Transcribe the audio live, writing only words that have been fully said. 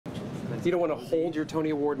You don't want to hold your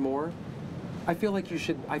Tony Award more? I feel like you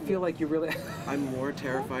should. I feel like you really. I'm more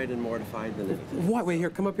terrified and mortified than anything. Why? Wait,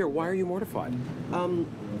 here, come up here. Why are you mortified?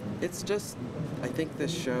 It's just, I think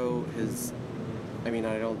this show is, I mean,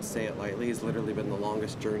 I don't say it lightly, it's literally been the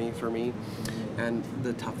longest journey for me, and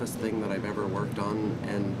the toughest thing that I've ever worked on,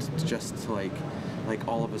 and just to like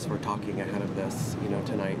all of us were talking ahead of this, you know,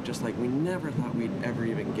 tonight, just like we never thought we'd ever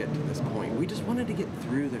even get to this point. We just wanted to get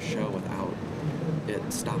through the show without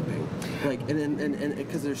it stopping, like, and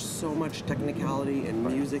because there's so much technicality and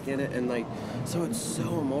music in it, and like, so it's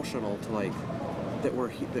so emotional to like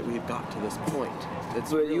that we've got to this point.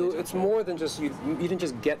 It's really it's more than just you didn't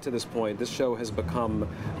just get to this point. This show has become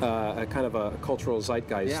a kind of a cultural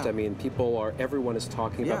zeitgeist. Yeah. I mean, everyone is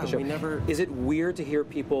talking about the show. We never. Is it weird to hear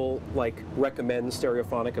people like recommend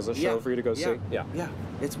Stereophonic as a show for you to go see? Yeah,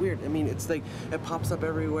 it's weird. I mean, it's like it pops up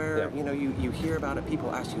everywhere. Yeah. You know, you hear about it.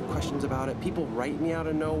 People ask you questions about it. People write me out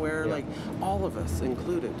of nowhere. Yeah. Like all of us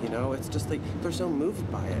included. You know, it's just like they're so moved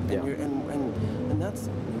by it, and and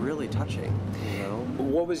that's really touching. You know.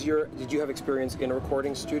 What was did you have experience in a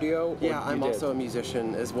recording studio? Yeah, I'm also a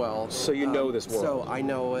musician as well. So you know this world. So I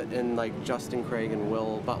know it, and like Justin Craig and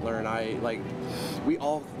Will Butler and I, like, we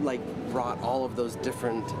all like brought all of those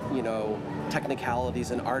different, you know,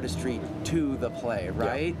 technicalities and artistry to the play,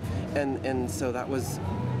 right? Yeah. And so that was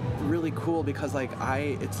really cool because like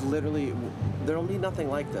it's literally, there'll be nothing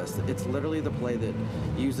like this. It's literally the play that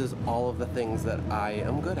uses all of the things that I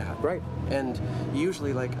am good at. Right. And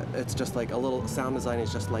usually like it's just like a little sound design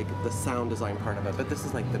is just like the sound design part of it. But this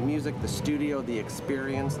is like the music, the studio, the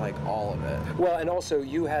experience, like all of it. Well, and also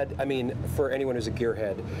you had, I mean, for anyone who's a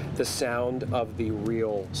gearhead, the sound of the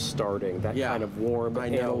reel starting, that kind of warm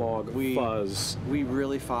analog fuzz. We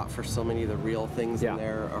really fought for so many of the real things in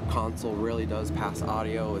there. Our console really does pass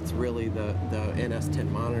audio. It's really the NS10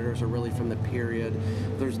 monitors are really from the period.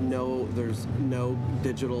 There's no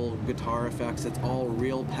digital guitar effects. It's all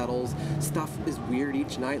real pedals. Stuff is weird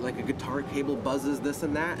each night. Like a guitar cable buzzes this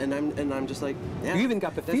and that, and I'm just like, yeah. You even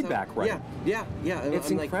got the feedback right. Yeah.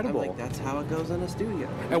 It's incredible. I'm like, that's how it goes in a studio.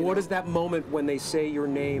 And what is that moment when they say your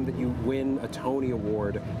name that you win a Tony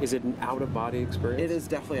Award? Is it an out-of-body experience? It is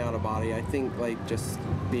definitely out of body. I think like just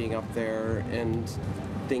being up there and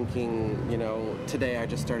thinking, you know, today I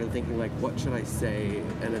just started thinking like, what should I say?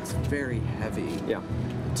 And it's very heavy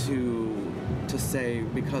to say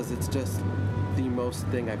because it's just the most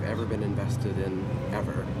thing I've ever been invested in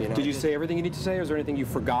ever. You know? Did you say everything you need to say, or is there anything you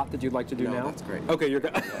forgot that you'd like to do now? No, that's great. Okay, you're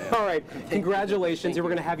good. All right, congratulations. We're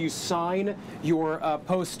going to have you sign your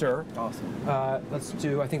poster. Awesome. Let's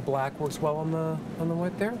do. I think black works well on the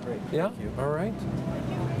white there. Great. Yeah. Thank you. All right.